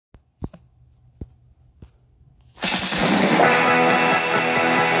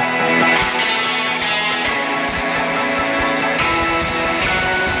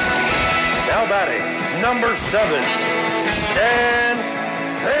7, Stan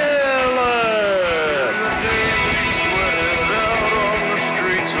Phillips. Out on the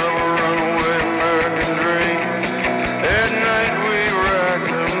streets of a runaway American dream. At night we rack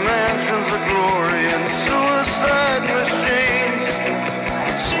the mansions of glory and suicide machines.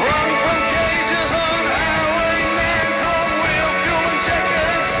 Sprung from cages on highwaymen, chrome wheel, fuel injector,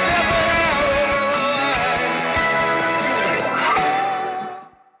 and stepping out over the line.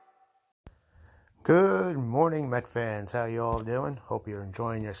 Good morning, Met fans. How you all doing? Hope you're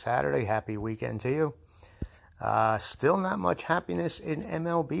enjoying your Saturday. Happy weekend to you. Still not much happiness in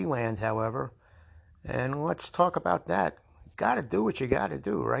MLB land, however. And let's talk about that. Got to do what you got to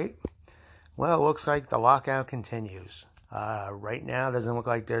do, right? Well, it looks like the lockout continues. Right now, it doesn't look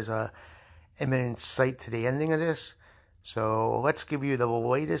like there's a imminent sight to the ending of this. So let's give you the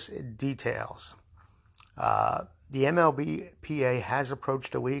latest details. The MLBPA has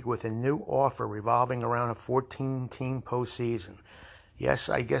approached the league with a new offer revolving around a 14-team postseason. Yes,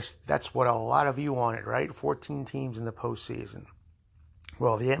 I guess that's what a lot of you wanted, right? 14 teams in the postseason.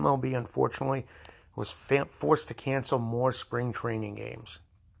 Well, the MLB, unfortunately, was forced to cancel more spring training games.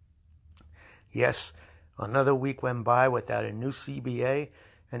 Yes, another week went by without a new CBA,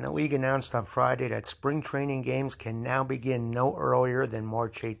 and the league announced on Friday that spring training games can now begin no earlier than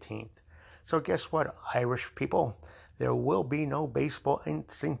March 18th. So guess what, Irish people? There will be no baseball in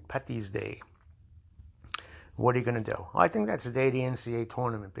St. Patty's Day. What are you going to do? I think that's the day the NCAA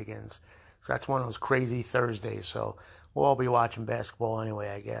tournament begins. So that's one of those crazy Thursdays. So we'll all be watching basketball anyway,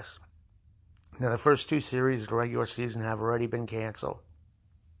 I guess. Now, the first two series of the regular season have already been canceled,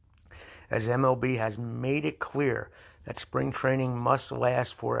 as MLB has made it clear that spring training must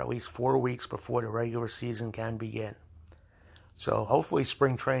last for at least 4 weeks before the regular season can begin. So hopefully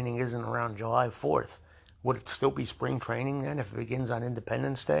spring training isn't around July 4th. Would it still be spring training then if it begins on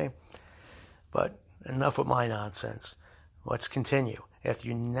Independence Day? But enough with my nonsense. Let's continue. After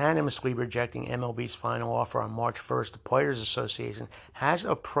unanimously rejecting MLB's final offer on March 1st, the Players Association has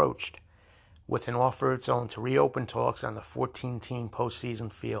approached with an offer of its own to reopen talks on the 14-team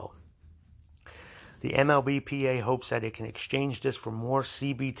postseason field. The MLBPA hopes that it can exchange this for more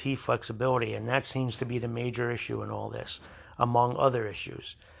CBT flexibility, and that seems to be the major issue in all this, among other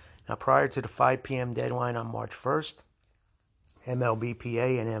issues. Now, prior to the 5 p.m. deadline on March 1st,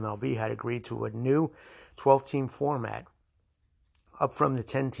 MLBPA and MLB had agreed to a new 12-team format, up from the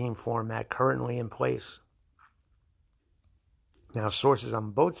 10-team format currently in place. Now, sources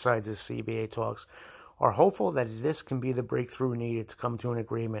on both sides of the CBA talks are hopeful that this can be the breakthrough needed to come to an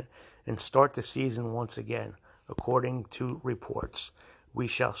agreement and start the season once again, according to reports. We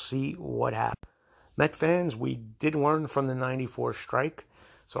shall see what happens. Met fans, we did learn from the 94 strike,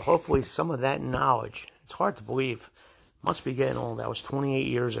 so hopefully some of that knowledge, it's hard to believe, must be getting old. That was 28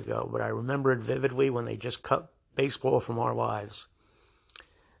 years ago, but I remember it vividly when they just cut baseball from our lives.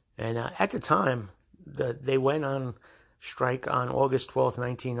 And at the time, they went on strike on August 12th,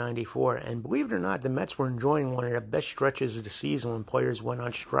 1994, and believe it or not, the Mets were enjoying one of the best stretches of the season when players went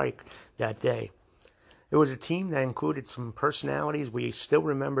on strike that day. It was a team that included some personalities we still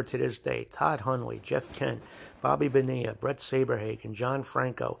remember to this day: Todd Hundley, Jeff Kent, Bobby Bonilla, Brett Saberhagen, John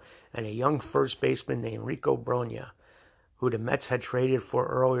Franco, and a young first baseman named Rico Brogna, who the Mets had traded for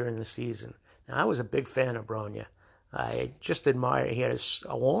earlier in the season. Now, I was a big fan of Brogna. I just admired, he had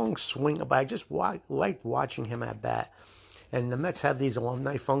a long swing, but I just liked watching him at bat. And the Mets have these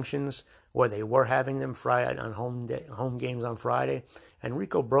alumni functions, or they were having them Friday on home games on Friday, and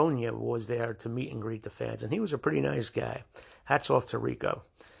Rico Brogna was there to meet and greet the fans, and he was a pretty nice guy. Hats off to Rico.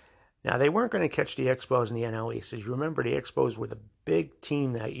 Now, they weren't going to catch the Expos in the NL East. As you remember, the Expos were the big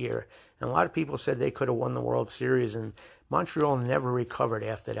team that year, and a lot of people said they could have won the World Series, and Montreal never recovered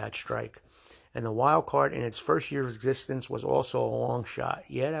after that strike. And the wild card in its first year of existence was also a long shot.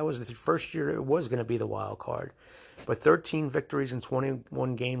 Yeah, that was the first year it was going to be the wild card. But 13 victories in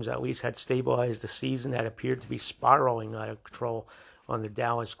 21 games at least had stabilized the season that appeared to be spiraling out of control on the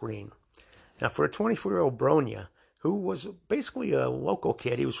Dallas Green. Now, for a 24-year-old Brogna, who was basically a local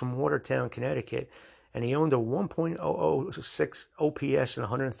kid, he was from Watertown, Connecticut, and he owned a 1.006 OPS in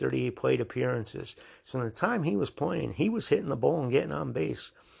 138 plate appearances. So in the time he was playing, he was hitting the ball and getting on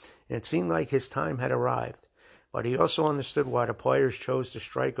base. And it seemed like his time had arrived. But he also understood why the players chose to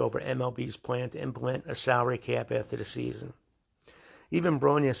strike over MLB's plan to implement a salary cap after the season. Even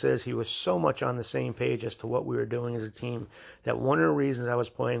Brogna says he was so much on the same page as to what we were doing as a team that one of the reasons I was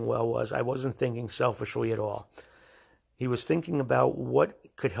playing well was I wasn't thinking selfishly at all. He was thinking about what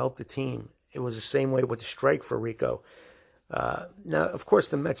could help the team. It was the same way with the strike for Rico. Now, of course,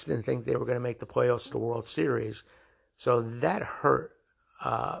 the Mets didn't think they were going to make the playoffs to the World Series, so that hurt.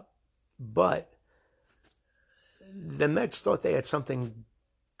 But the Mets thought they had something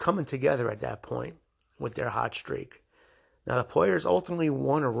coming together at that point with their hot streak. Now, the players ultimately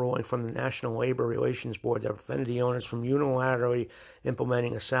won a ruling from the National Labor Relations Board that prevented the owners from unilaterally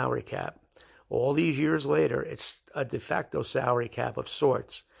implementing a salary cap. All these years later, it's a de facto salary cap of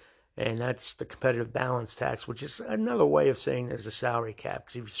sorts, and that's the competitive balance tax, which is another way of saying there's a salary cap,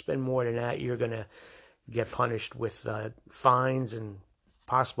 because if you spend more than that, you're going to get punished with fines and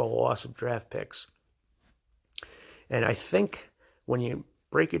possible loss of draft picks. And I think when you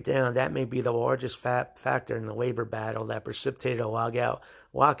break it down, that may be the largest factor in the labor battle that precipitated a lockout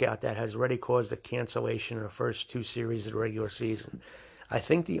that has already caused a cancellation of the first 2 series of the regular season. I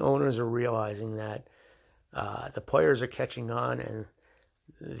think the owners are realizing that the players are catching on, and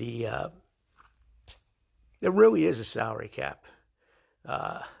there really is a salary cap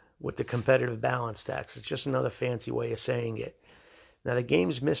with the competitive balance tax. It's just another fancy way of saying it. Now, the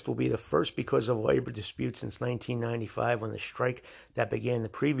games missed will be the first because of labor disputes since 1995, when the strike that began the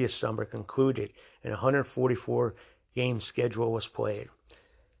previous summer concluded and a 144-game schedule was played.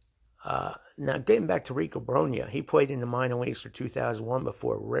 Now, getting back to Rico Brogna, he played in the minor leagues for 2001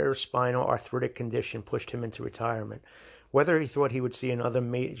 before a rare spinal arthritic condition pushed him into retirement. Whether he thought he would see another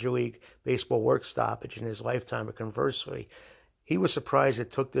Major League Baseball work stoppage in his lifetime or conversely, he was surprised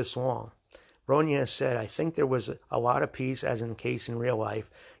it took this long. Brogna has said, "I think there was a lot of peace, as in the case in real life.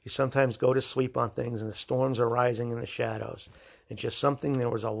 You sometimes go to sleep on things and the storms are rising in the shadows. It's just something, there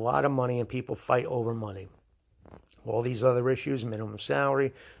was a lot of money and people fight over money. All these other issues, minimum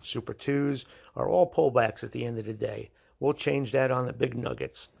salary, Super 2s, are all pullbacks at the end of the day. We'll change that on the big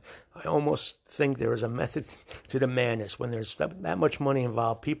nuggets. I almost think there is a method to the madness. When there's that much money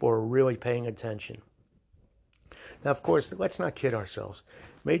involved, people are really paying attention." Now, of course, let's not kid ourselves.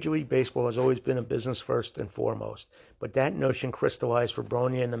 Major League Baseball has always been a business first and foremost, but that notion crystallized for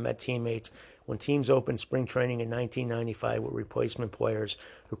Brogna and the Met teammates when teams opened spring training in 1995 with replacement players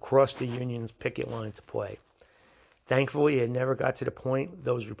who crossed the union's picket line to play. Thankfully, it never got to the point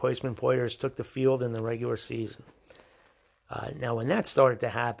those replacement players took the field in the regular season. Now, when that started to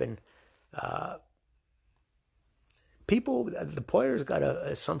happen, the players got an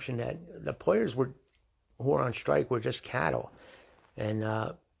assumption that the players who were on strike were just cattle. And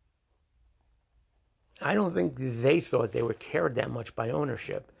I don't think they thought they were cared that much by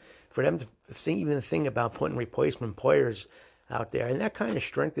ownership. For them to even think about putting replacement players out there, and that kind of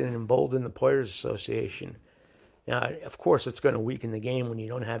strengthened and emboldened the Players Association. Now, of course, it's going to weaken the game when you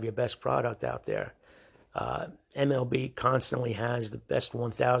don't have your best product out there. MLB constantly has the best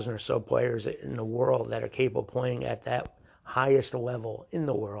 1,000 or so players in the world that are capable of playing at that highest level in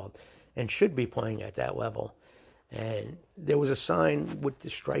the world and should be playing at that level. And there was a sign with the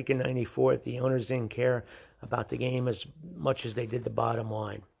strike in 94 that the owners didn't care about the game as much as they did the bottom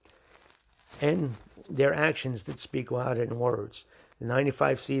line. And their actions did speak louder than words. The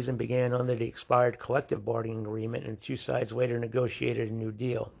 95 season began under the expired collective bargaining agreement, and the two sides later negotiated a new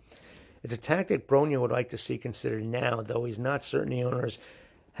deal. It's a tactic Brogna would like to see considered now, though he's not certain the owners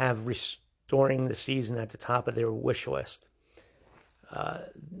have restoring the season at the top of their wish list.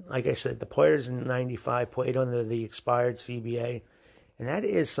 Like I said, the players in 95 played under the expired CBA, and that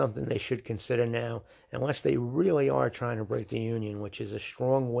is something they should consider now, unless they really are trying to break the union, which is a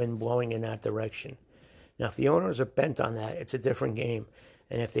strong wind blowing in that direction. Now, if the owners are bent on that, it's a different game.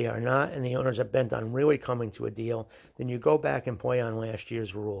 And if they are not, and the owners are bent on really coming to a deal, then you go back and play on last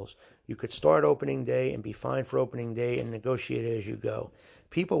year's rules. You could start opening day and be fine for opening day and negotiate as you go.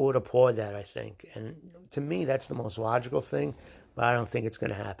 People would applaud that, I think. And to me, that's the most logical thing. But I don't think it's going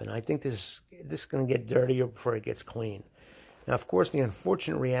to happen. I think this is going to get dirtier before it gets clean. Now, of course, the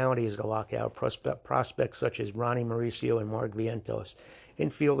unfortunate reality is the lockout. Prospects such as Ronnie Mauricio and Mark Vientos,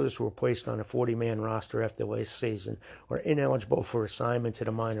 infielders who were placed on a 40-man roster after last season, are ineligible for assignment to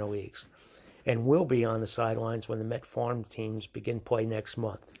the minor leagues and will be on the sidelines when the Met farm teams begin play next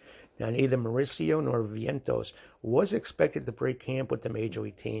month. Now, neither Mauricio nor Vientos was expected to break camp with the Major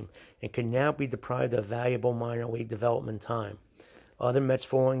League team and can now be deprived of valuable minor league development time. Other Mets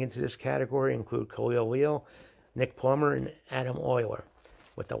falling into this category include Khalil Leal, Nick Plummer, and Adam Euler.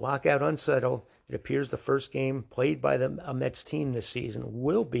 With the lockout unsettled, it appears the first game played by the Mets team this season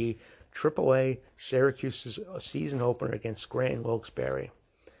will be AAA Syracuse's season opener against Scranton Wilkes-Barre.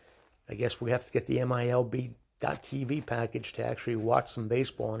 I guess we have to get the MILB.TV package to actually watch some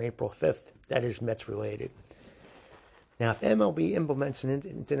baseball on April 5th. That is Mets related. Now, if MLB implements an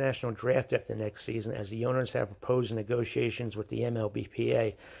international draft after next season, as the owners have proposed in negotiations with the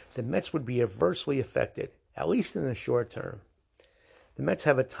MLBPA, the Mets would be adversely affected, at least in the short term. The Mets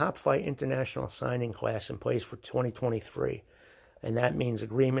have a top-flight international signing class in place for 2023. And that means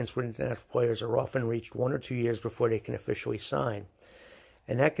agreements with international players are often reached 1 or 2 years before they can officially sign.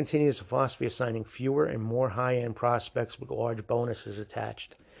 And that continues the philosophy of signing fewer and more high-end prospects with large bonuses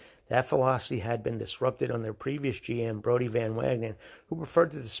attached. That philosophy had been disrupted under previous GM Brodie Van Wagenen, who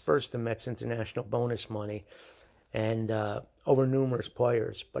preferred to disperse the Mets' international bonus money and over numerous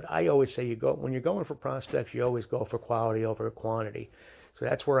players. But I always say when you're going for prospects, you always go for quality over quantity. So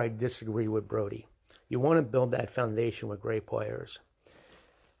that's where I disagree with Brodie. You want to build that foundation with great players.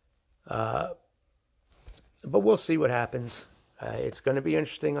 But we'll see what happens. It's going to be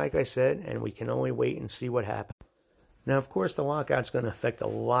interesting, like I said, and we can only wait and see what happens. Now, of course, the lockout's going to affect a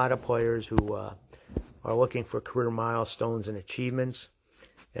lot of players who are looking for career milestones and achievements.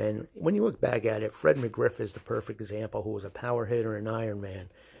 And when you look back at it, Fred McGriff is the perfect example, who was a power hitter and Iron Man.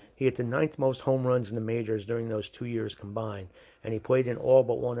 He hit the 9th most home runs in the majors during those 2 years combined, and he played in all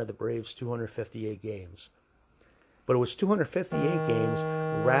but one of the Braves' 258 games. But it was 258 games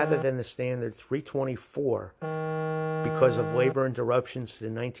rather than the standard 324 because of labor interruptions to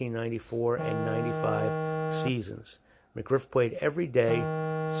the 1994 and 95 seasons. McGriff played every day,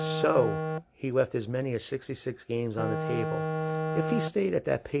 so he left as many as 66 games on the table. If he stayed at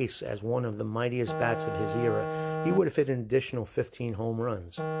that pace as one of the mightiest bats of his era, he would have hit an additional 15 home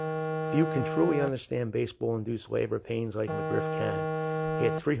runs. Few can truly understand baseball-induced labor pains like McGriff can. He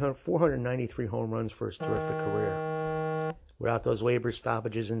had 493 home runs for his terrific career. Without those labor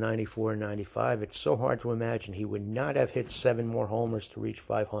stoppages in 94 and 95, it's so hard to imagine he would not have hit 7 more homers to reach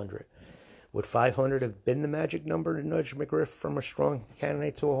 500. Would 500 have been the magic number to nudge McGriff from a strong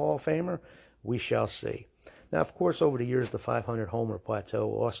candidate to a Hall of Famer? We shall see. Now, of course, over the years, the 500-homer plateau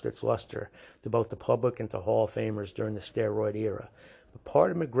lost its luster to both the public and to Hall of Famers during the steroid era. But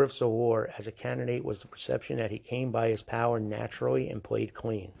part of McGriff's allure as a candidate was the perception that he came by his power naturally and played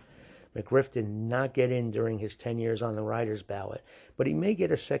clean. McGriff did not get in during his 10 years on the writers' ballot, but he may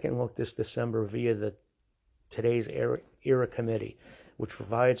get a second look this December via the Today's Era Committee, which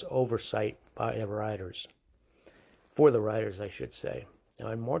provides oversight by the writers. For the writers, I should say.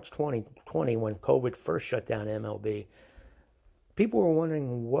 Now, in March 2020, when COVID first shut down MLB, people were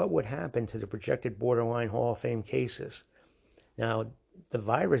wondering what would happen to the projected borderline Hall of Fame cases. Now, the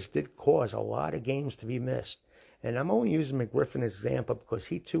virus did cause a lot of games to be missed. And I'm only using McGriff as an example because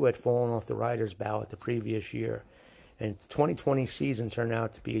he too had fallen off the writers' ballot the previous year. And the 2020 season turned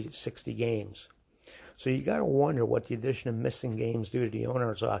out to be 60 games. So you got to wonder what the addition of missing games due to the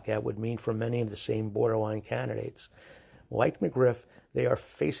owner's lockout would mean for many of the same borderline candidates. Like McGriff, they are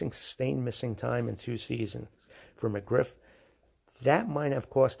facing sustained missing time in 2 seasons. For McGriff, that might have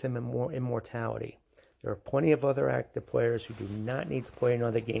cost him immortality. There are plenty of other active players who do not need to play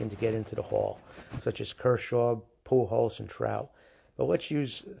another game to get into the Hall, such as Kershaw, Pujols, and Trout. But let's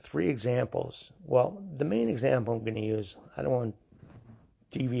use 3 examples. Well, the main example I'm going to use, I don't want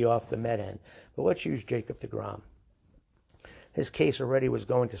to deviate off the Met end, but let's use Jacob deGrom. His case already was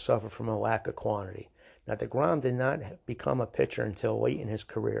going to suffer from a lack of quantity. Now, deGrom did not become a pitcher until late in his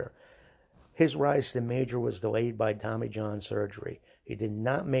career. His rise to the major was delayed by Tommy John surgery. He did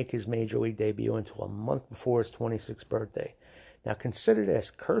not make his major league debut until a month before his 26th birthday. Now, consider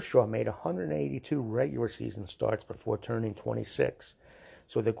this. Kershaw made 182 regular season starts before turning 26.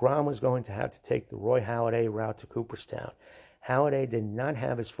 So deGrom was going to have to take the Roy Halladay route to Cooperstown. Halladay did not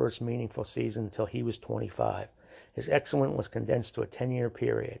have his first meaningful season until he was 25. His excellence was condensed to a 10-year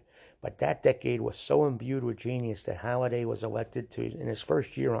period. But that decade was so imbued with genius that Halladay was elected to in his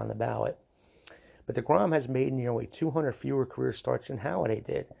first year on the ballot. But deGrom has made nearly 200 fewer career starts than Halladay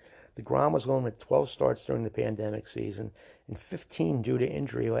did. deGrom was going with 12 starts during the pandemic season and 15 due to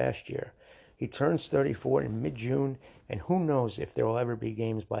injury last year. He turns 34 in mid-June, and who knows if there will ever be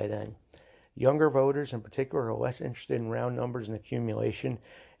games by then. Younger voters in particular are less interested in round numbers and accumulation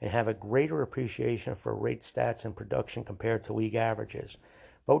and have a greater appreciation for rate stats and production compared to league averages.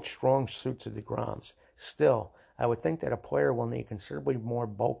 Both strong suits of deGrom's. Still, I would think that a player will need considerably more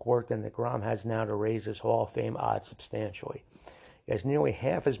bulk work than deGrom has now to raise his Hall of Fame odds substantially. He has nearly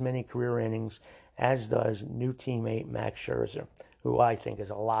half as many career innings as does new teammate Max Scherzer, who I think is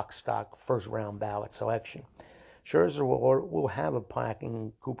a lock-stock first-round ballot selection. Scherzer will have a plaque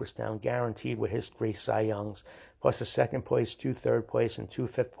in Cooperstown guaranteed with his 3 Cy Youngs, plus a second place, 2 third place, and 2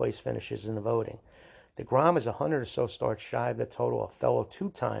 fifth place finishes in the voting. deGrom is 100 or so starts shy of the total of fellow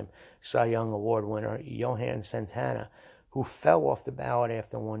 2-time Cy Young Award winner Johan Santana, who fell off the ballot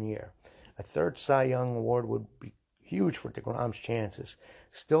after 1 year. A 3rd Cy Young Award would be huge for deGrom's chances.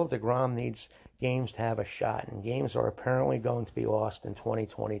 Still, deGrom needs games to have a shot, and games are apparently going to be lost in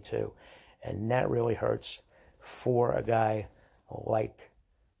 2022, and that really hurts for a guy like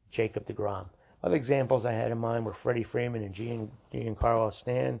Jacob deGrom. Other examples I had in mind were Freddie Freeman and Giancarlo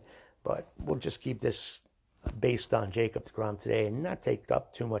Stanton, but we'll just keep this based on Jacob deGrom today and not take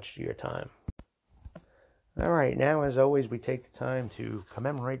up too much of your time. All right, now as always, we take the time to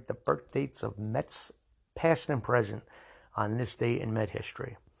commemorate the birth dates of Mets past and present on this date in Met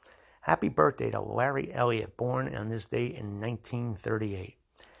history. Happy birthday to Larry Elliott, born on this date in 1938.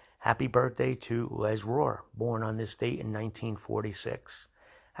 Happy birthday to Les Rohr, born on this date in 1946.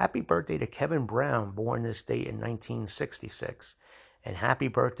 Happy birthday to Kevin Brown, born this date in 1966. And happy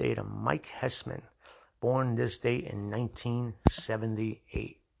birthday to Mike Hessman, born this date in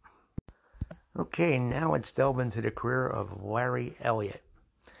 1978. Okay, now let's delve into the career of Larry Elliott.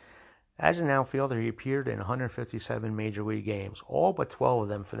 As an outfielder, he appeared in 157 Major League games, all but 12 of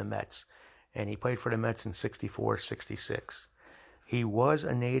them for the Mets, and he played for the Mets in 64-66. He was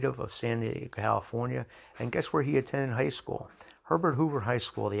a native of San Diego, California, and guess where he attended high school? Herbert Hoover High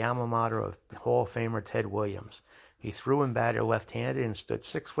School, the alma mater of Hall of Famer Ted Williams. He threw and batted left-handed and stood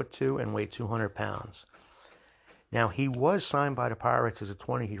 6'2" and weighed 200 pounds. Now, he was signed by the Pirates as a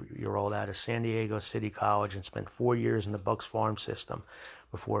 20-year-old out of San Diego City College and spent 4 years in the Bucks farm system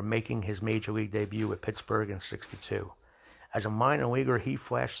before making his Major League debut with Pittsburgh in '62. As a minor leaguer, he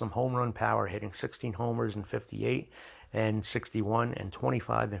flashed some home run power, hitting 16 homers in '58 and '61 and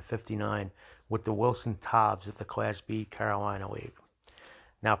 25 and '59 with the Wilson Tobbs of the Class B Carolina League.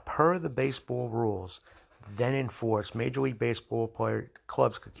 Now, per the baseball rules then in force, Major League Baseball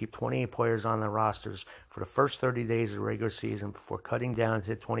clubs could keep 28 players on their rosters for the first 30 days of the regular season before cutting down to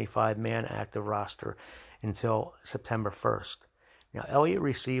the 25-man active roster until September 1st. Now, Elliott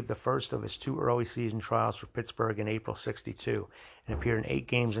received the first of his 2 early season trials for Pittsburgh in April '62 and appeared in 8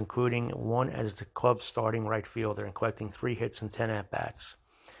 games, including one as the club's starting right fielder and collecting 3 hits and 10 at-bats.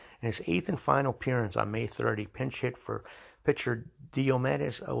 In his 8th and final appearance on May 3rd, he pinch hit for pitcher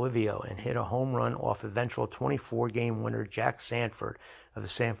Diomedes Olivio and hit a home run off eventual 24-game winner Jack Sanford of the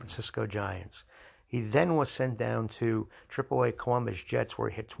San Francisco Giants. He then was sent down to AAA Columbus Jets, where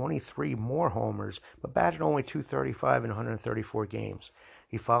he hit 23 more homers, but batted only .235 in 134 games.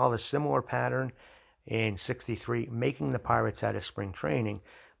 He followed a similar pattern in '63, making the Pirates out of spring training,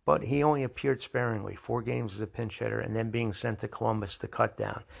 but he only appeared sparingly, 4 games as a pinch hitter, and then being sent to Columbus to cut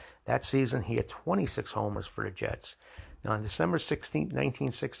down. That season, he had 26 homers for the Jets. Now, on December 16,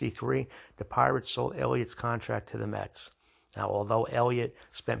 1963, the Pirates sold Elliott's contract to the Mets. Now, although Elliott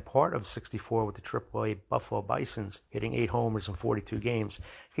spent part of '64 with the AAA Buffalo Bisons, hitting 8 homers in 42 games,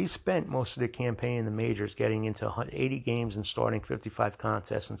 he spent most of the campaign in the majors, getting into 80 games and starting 55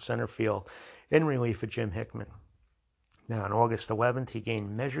 contests in center field in relief of Jim Hickman. Now, on August 11th, he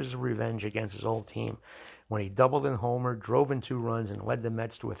gained measures of revenge against his old team when he doubled and homered, drove in 2 runs, and led the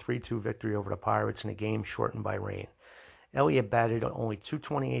Mets to a 3-2 victory over the Pirates in a game shortened by rain. Elliott batted only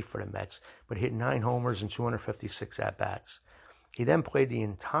 .228 for the Mets, but hit 9 homers and 256 at-bats. He then played the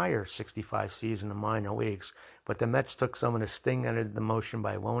entire '65 season in the minor leagues, but the Mets took some of the sting out of the motion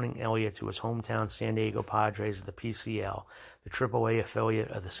by loaning Elliott to his hometown San Diego Padres of the PCL, the AAA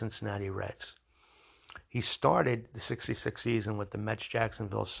affiliate of the Cincinnati Reds. He started the '66 season with the Mets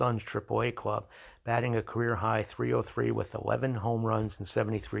Jacksonville Suns AAA club, batting a career-high .303 with 11 home runs in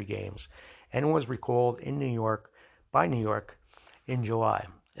 73 games, and was recalled by New York in July.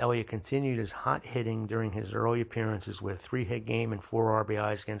 Elliott continued his hot hitting during his early appearances with a 3-hit game and 4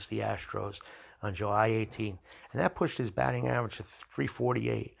 RBIs against the Astros on July 18th, and that pushed his batting average to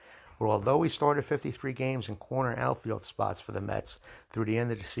 .348. Well, although he started 53 games in corner outfield spots for the Mets through the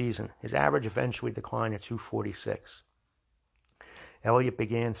end of the season, his average eventually declined to .246. Elliott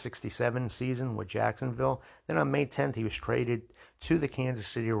began '67 season with Jacksonville. Then on May 10th, he was traded to the Kansas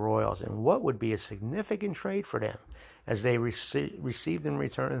City Royals in what would be a significant trade for them, as they received in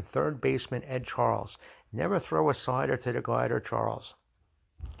return third baseman Ed Charles. Never throw a slider to the glider, Charles.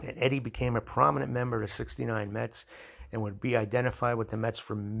 And Eddie became a prominent member of the '69 Mets and would be identified with the Mets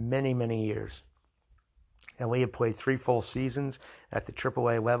for many, many years. Elliott played 3 full seasons at the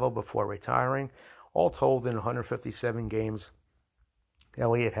AAA level before retiring. All told, in 157 games,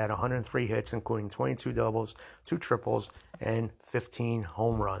 Elliott had 103 hits, including 22 doubles, 2 triples, and 15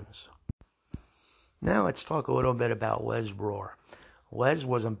 home runs. Now let's talk a little bit about Les Rohr. Les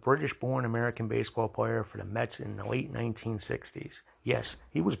was a British-born American baseball player for the Mets in the late 1960s. Yes,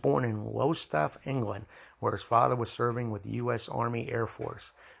 he was born in Lowestoft, England, where his father was serving with the U.S. Army Air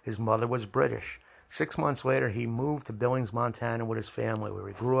Force. His mother was British. 6 months later, he moved to Billings, Montana with his family, where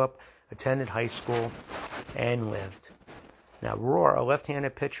he grew up, attended high school, and lived. Now, Rohr, a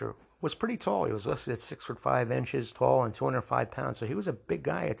left-handed pitcher, was pretty tall. He was listed at 6'5" tall and 205 pounds, so he was a big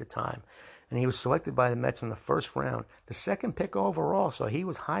guy at the time. and he was selected by the Mets in the first round, the second pick overall, so he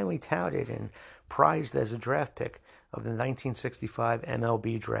was highly touted and prized as a draft pick of the 1965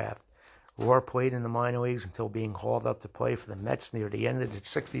 MLB draft. Rohr played in the minor leagues until being called up to play for the Mets near the end of the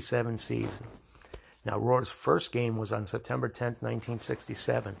 67 season. Now, Rohr's first game was on September 10th,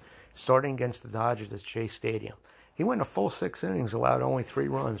 1967, starting against the Dodgers at Shea Stadium. He went a full 6 innings, allowed only 3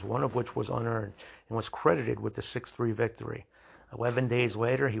 runs, one of which was unearned, and was credited with the 6-3 victory. 11 days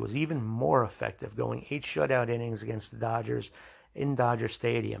later, he was even more effective, going 8 shutout innings against the Dodgers in Dodger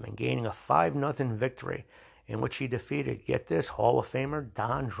Stadium and gaining a 5-0 victory in which he defeated, get this, Hall of Famer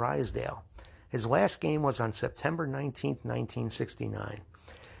Don Drysdale. His last game was on September 19, 1969.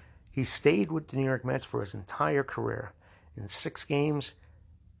 He stayed with the New York Mets for his entire career. In 6 games,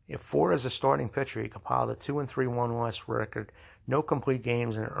 4 as a starting pitcher, he compiled a 2-3-1 loss record, no complete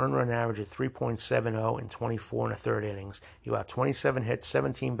games, and an earned run average of 3.70 in 24 1/3 innings. He allowed 27 hits,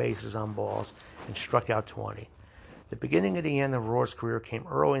 17 bases on balls, and struck out 20. The beginning of the end of Rohr's career came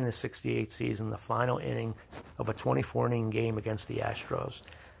early in the 68 season, the final inning of a 24-inning game against the Astros.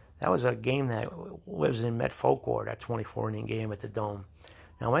 That was a game that lives in Met folklore, that 24-inning game at the Dome.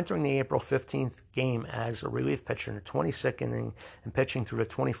 Now, entering the April 15th game as a relief pitcher in the 22nd inning and pitching through the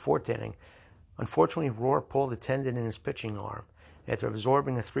 24th inning, unfortunately, Rohr pulled a tendon in his pitching arm. After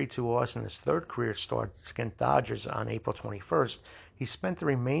absorbing a 3-2 loss in his third career start against Dodgers on April 21st, he spent the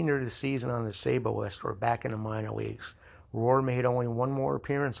remainder of the season on the SABR list or back in the minor leagues. Rohr made only one more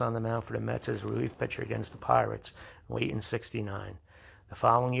appearance on the mound for the Mets as a relief pitcher against the Pirates late in '69. The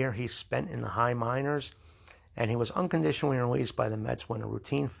following year, he spent in the high minors, and he was unconditionally released by the Mets when a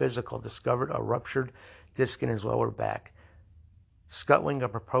routine physical discovered a ruptured disc in his lower back, scuttling a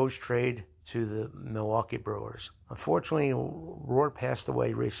proposed trade to the Milwaukee Brewers. Unfortunately, Rohr passed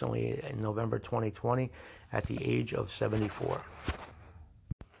away recently in November 2020 at the age of 74.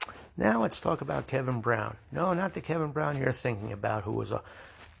 Now let's talk about Kevin Brown. No, not the Kevin Brown you're thinking about, who was a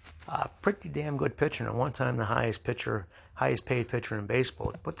pretty damn good pitcher and at one time the highest paid pitcher in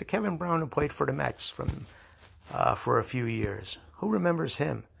baseball, but the Kevin Brown who played for the Mets for a few years. Who remembers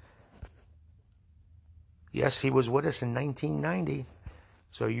him? Yes, he was with us in 1990.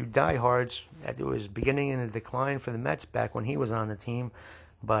 So you diehards, it was beginning in a decline for the Mets back when he was on the team.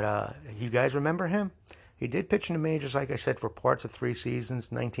 But you guys remember him? He did pitch in the majors, like I said, for parts of 3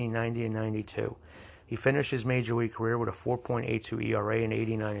 seasons, 1990 and 92. He finished his major league career with a 4.82 ERA in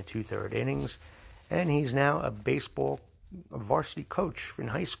 89 2/3 innings. And he's now a baseball varsity coach in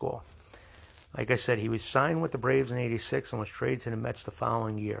high school. Like I said, he was signed with the Braves in 86 and was traded to the Mets the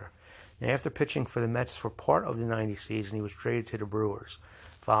following year. And after pitching for the Mets for part of the 90 season, he was traded to the Brewers.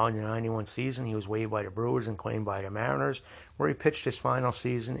 Following the 91 season, he was waived by the Brewers and claimed by the Mariners, where he pitched his final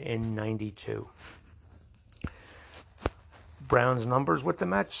season in 92. Brown's numbers with the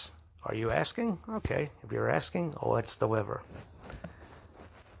Mets? Are you asking? Okay, if you're asking, let's deliver.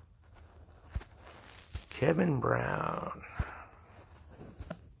 Kevin Brown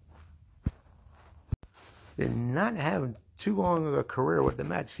did not have too long of a career with the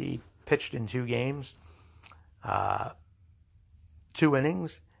Mets. He pitched in 2 games, 2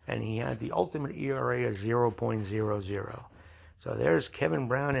 innings, and he had the ultimate ERA of 0.00. So there's Kevin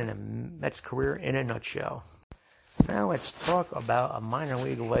Brown in a Mets career in a nutshell. Now let's talk about a minor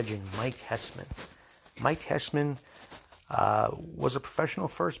league legend, Mike Hessman. Mike Hessman was a professional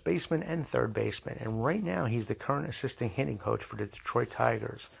first baseman and third baseman, and right now he's the current assistant hitting coach for the Detroit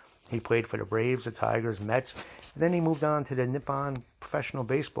Tigers. He played for the Braves, the Tigers, Mets, and then he moved on to the Nippon Professional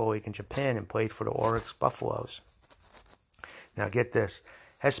Baseball League in Japan and played for the Oryx Buffaloes. Now get this,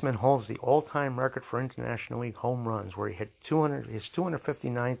 Hessman holds the all-time record for International League home runs, where he hit his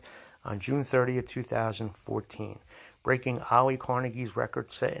 259th on June 30th, 2014, breaking Ollie Carnegie's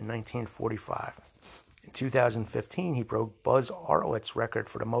record set in 1945. In 2015, he broke Buzz Arlett's record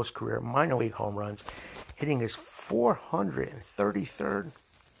for the most career minor league home runs, hitting his 433rd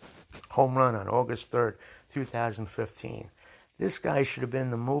home run on August 3rd, 2015. This guy should have been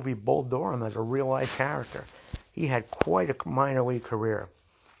in the movie Bull Durham as a real-life character. He had quite a minor league career.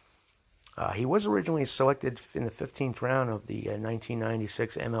 He was originally selected in the 15th round of the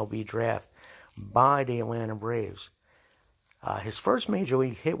 1996 MLB draft by the Atlanta Braves. His first major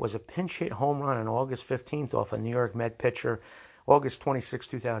league hit was a pinch hit home run on August 15th off a New York Met pitcher, August 26,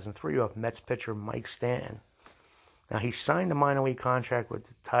 2003, off Mets pitcher Mike Stanton. Now, he signed a minor league contract with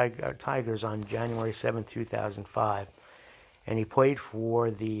the Tigers on January 7, 2005, and he played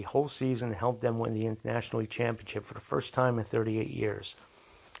for the whole season and helped them win the International League Championship for the first time in 38 years.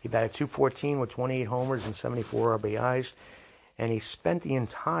 He batted .214 with 28 homers and 74 RBIs, and he spent the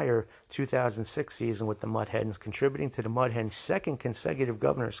entire 2006 season with the Mud Hens, contributing to the Mud Hens' second consecutive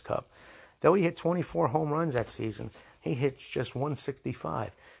Governor's Cup. Though he hit 24 home runs that season, he hit just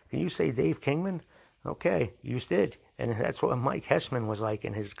 165. Can you say Dave Kingman? Okay, you did. And that's what Mike Hessman was like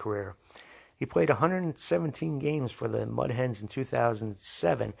in his career. He played 117 games for the Mud Hens in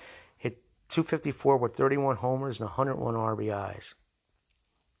 2007, hit 254 with 31 homers and 101 RBIs.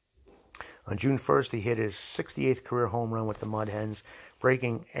 On June 1st, he hit his 68th career home run with the Mud Hens,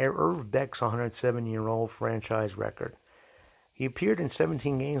 breaking Irv Beck's 107-year-old franchise record. He appeared in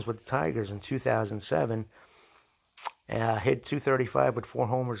 17 games with the Tigers in 2007, hit 235 with 4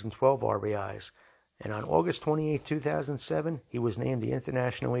 homers and 12 RBIs. And on August 28, 2007, he was named the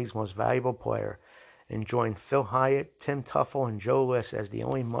International League's Most Valuable Player and joined Phil Hyatt, Tim Tuffle, and Joe Liss as the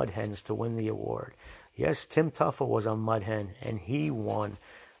only Mud Hens to win the award. Yes, Tim Tuffle was a Mud Hen, and he won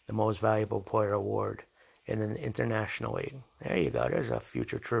the Most Valuable Player award in an International League. There you go. There's a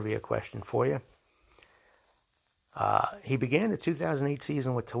future trivia question for you. He began the 2008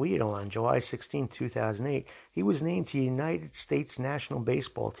 season with Toledo on July 16, 2008. He was named to the United States National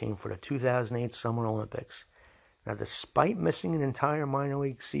Baseball Team for the 2008 Summer Olympics. Now, despite missing an entire minor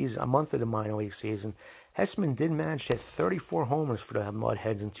league season, a month of the minor league season, Hessman did manage to hit 34 homers for the Mud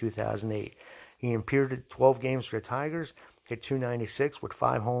Hens in 2008. He appeared at 12 games for the Tigers, hit 296 with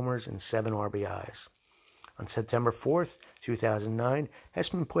 5 homers and 7 RBIs. On September 4th, 2009,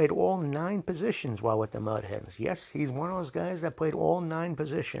 Hessman played all 9 positions while with the Mud Hens. Yes, he's one of those guys that played all 9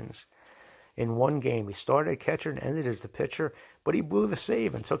 positions in one game. He started as catcher and ended as the pitcher, but he blew the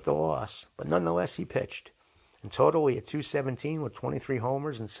save and took the loss. But nonetheless, he pitched. In total, he had 217 with 23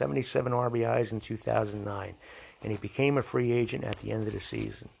 homers and 77 RBIs in 2009, and he became a free agent at the end of the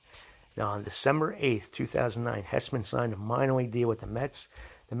season. Now, on December 8th, 2009, Hessman signed a minor league deal with the Mets.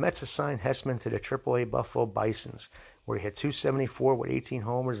 The Mets assigned Hessman to the AAA Buffalo Bisons, where he hit 274 with 18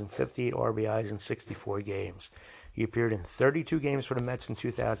 homers and 58 RBIs in 64 games. He appeared in 32 games for the Mets in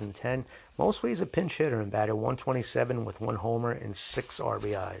 2010, mostly as a pinch hitter, and batted 127 with 1 homer and 6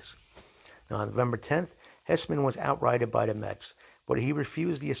 RBIs. Now, on November 10th, Hessman was outrighted by the Mets, but he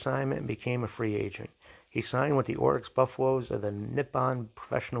refused the assignment and became a free agent. He signed with the Oryx Buffaloes of the Nippon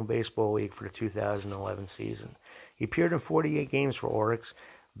Professional Baseball League for the 2011 season. He appeared in 48 games for Oryx,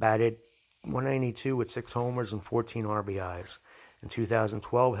 batted 192 with 6 homers and 14 RBIs. In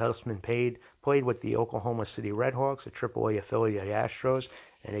 2012, Hessman played with the Oklahoma City Redhawks, a AAA affiliate of the Astros,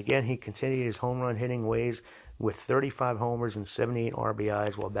 and again he continued his home run hitting ways with 35 homers and 78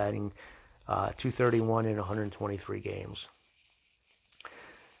 RBIs while batting 231 in 123 games.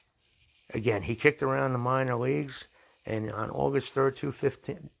 Again, he kicked around the minor leagues, and on August 3rd,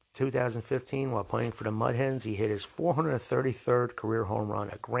 2015, while playing for the Mud Hens, he hit his 433rd career home run,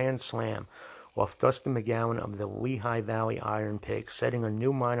 a grand slam, off Dustin McGowan of the Lehigh Valley Iron Pigs, setting a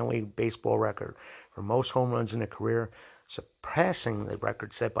new minor league baseball record for most home runs in a career, surpassing the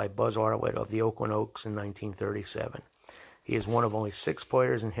record set by Buzz Arlett of the Oakland Oaks in 1937. He is one of only 6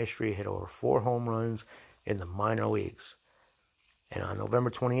 players in history to hit over 4 home runs in the minor leagues. And on November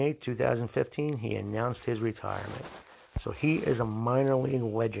 28, 2015, he announced his retirement. So he is a minor league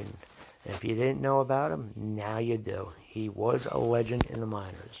legend. And if you didn't know about him, now you do. He was a legend in the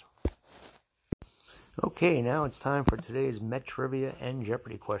minors. Okay, now it's time for today's Met Trivia and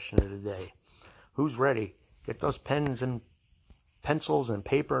Jeopardy question of the day. Who's ready? Get those pens and pencils and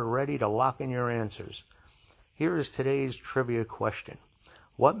paper ready to lock in your answers. Here is today's trivia question.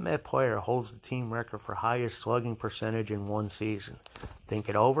 What Met player holds the team record for highest slugging percentage in one season? Think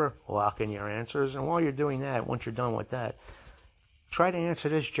it over, lock in your answers, and while you're doing that, once you're done with that, try to answer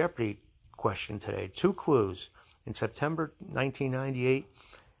this Jeopardy question today. 2 clues. In September 1998,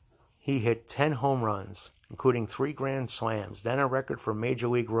 he hit 10 home runs, including 3 grand slams, then a record for Major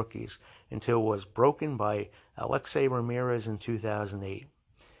League rookies, until it was broken by Alexei Ramirez in 2008.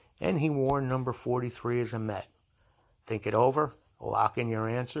 And he wore number 43 as a Met. Think it over, lock in your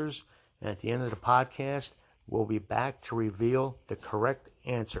answers, and at the end of the podcast, we'll be back to reveal the correct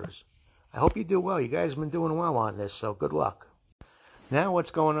answers. I hope you do well. You guys have been doing well on this, so good luck. Now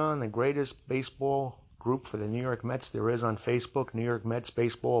what's going on? The greatest baseball group for the New York Mets there is on Facebook, New York Mets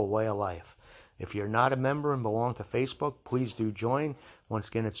Baseball, A Way of Life. If you're not a member and belong to Facebook, please do join. Once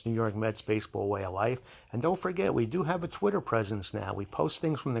again, it's New York Mets Baseball, Way of Life. And don't forget, we do have a Twitter presence now. We post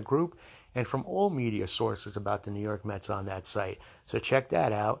things from the group and from all media sources about the New York Mets on that site. So check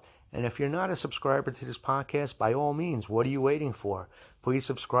that out. And if you're not a subscriber to this podcast, by all means, what are you waiting for? Please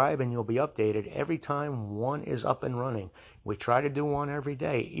subscribe and you'll be updated every time one is up and running. We try to do one every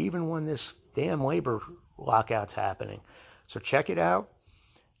day, even when this damn labor lockout's happening. So check it out.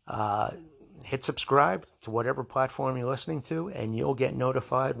 Hit subscribe to whatever platform you're listening to, and you'll get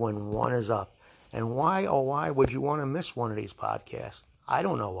notified when one is up. And why, oh why, would you want to miss one of these podcasts? I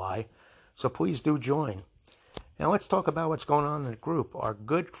don't know why. So please do join. Now let's talk about what's going on in the group. Our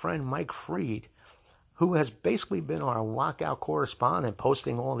good friend Mike Freed, who has basically been our lockout correspondent,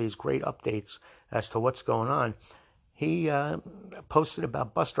 posting all these great updates as to what's going on. He posted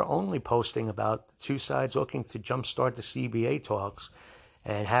about Buster Olney posting about the two sides looking to jumpstart the CBA talks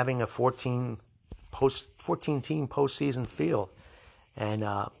and having a 14-team postseason field. And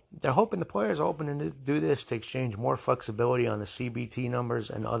they're hoping the players are hoping to do this to exchange more flexibility on the CBT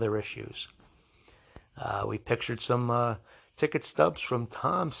numbers and other issues. We pictured some ticket stubs from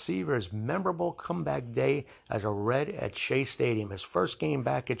Tom Seaver's memorable comeback day as a Red at Shea Stadium, his first game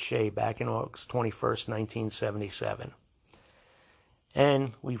back at Shea back in August 21st, 1977.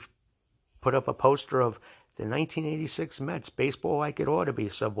 And we've put up a poster of the 1986 Mets Baseball Like It Ought to Be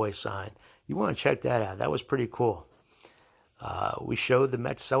subway sign. You want to check that out. That was pretty cool. We showed the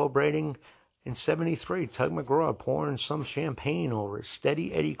Mets celebrating in 73, Tug McGraw pouring some champagne over a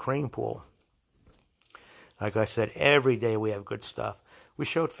Steady Eddie Crane pool. Like I said, every day we have good stuff. We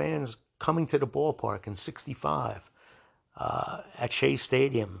showed fans coming to the ballpark in 65 at Shea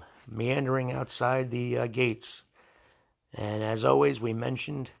Stadium, meandering outside the gates. And as always, we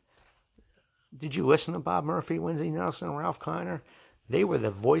mentioned, did you listen to Bob Murphy, Lindsey Nelson, and Ralph Kiner? They were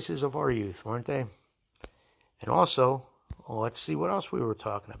the voices of our youth, weren't they? And also, let's see what else we were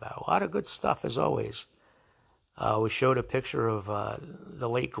talking about. A lot of good stuff, as always. We showed a picture of the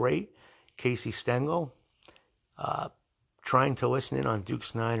late, great Casey Stengel, trying to listen in on Duke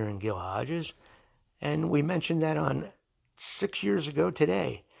Snider and Gil Hodges. And we mentioned that on 6 years ago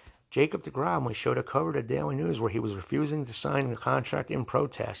today, Jacob deGrom, we showed a cover to Daily News where he was refusing to sign the contract in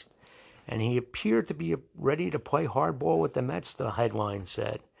protest. And he appeared to be ready to play hardball with the Mets, the headline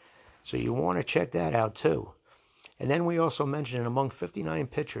said. So you want to check that out too. And then we also mentioned among 59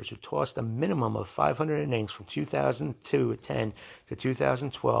 pitchers who tossed a minimum of 500 innings from 2010 to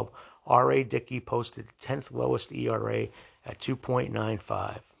 2012, R.A. Dickey posted the 10th lowest ERA at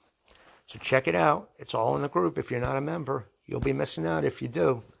 2.95. So check it out. It's all in the group. If you're not a member, you'll be missing out if you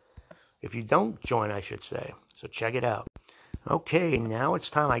do. If you don't join, I should say. So check it out. Okay, now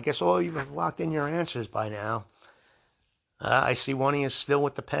it's time. I guess all of you have locked in your answers by now. I see one of you still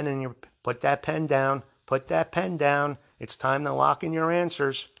with the pen in your... Put that pen down. Put that pen down. It's time to lock in your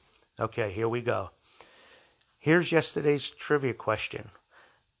answers. Okay, here we go. Here's yesterday's trivia question.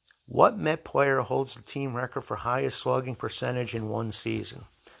 What Met player holds the team record for highest slugging percentage in one season?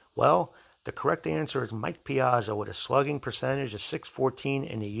 Well, the correct answer is Mike Piazza with a slugging percentage of .614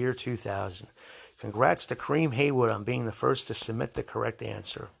 in the year 2000. Congrats to Kareem Haywood on being the first to submit the correct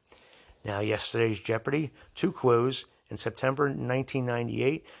answer. Now, yesterday's Jeopardy, 2 clues. In September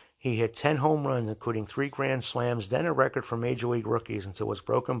 1998, he hit 10 home runs, including 3 grand slams, then a record for Major League rookies until it was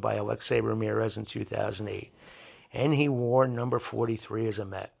broken by Alexei Ramirez in 2008. And he wore number 43 as a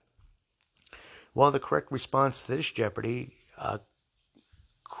Met. Well, the correct response to this Jeopardy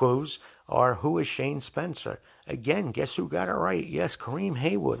clues are, who is Shane Spencer? Again, guess who got it right? Yes, Kareem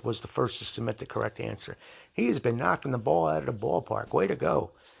Haywood was the first to submit the correct answer. He has been knocking the ball out of the ballpark. Way to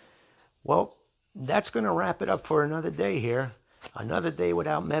go. Well, that's going to wrap it up for another day here. Another day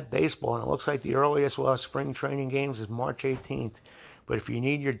without Met baseball, and it looks like the earliest we'll have spring training games is March 18th. But if you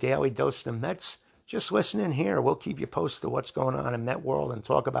need your daily dose of Mets, just listen in here. We'll keep you posted of what's going on in Met world and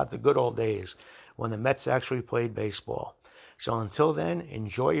talk about the good old days when the Mets actually played baseball. So until then,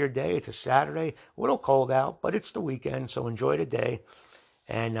 enjoy your day. It's a Saturday, a little cold out, but it's the weekend, so enjoy the day.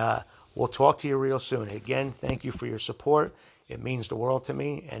 And we'll talk to you real soon. Again, thank you for your support. It means the world to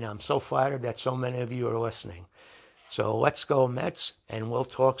me, and I'm so flattered that so many of you are listening. So let's go Mets, and we'll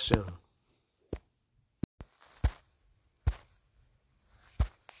talk soon.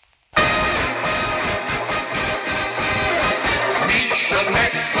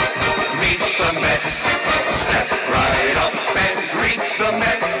 Meet the Mets. Step right up and greet the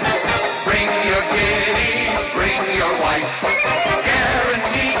Mets. Bring your kiddies, bring your wife.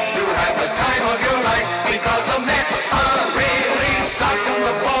 Guaranteed to have the time of your life, because the Mets are really socking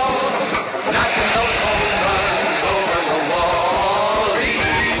the ball, knocking those home runs over the wall.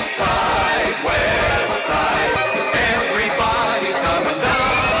 These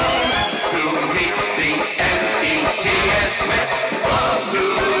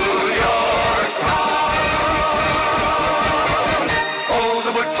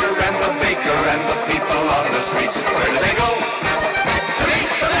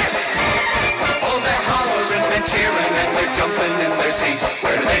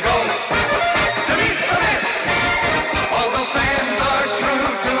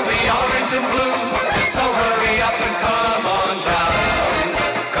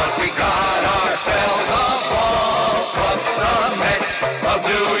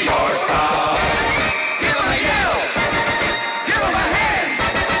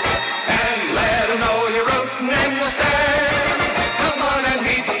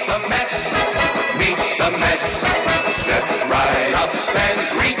Step right up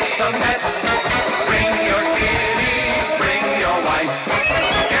and greet the Mets.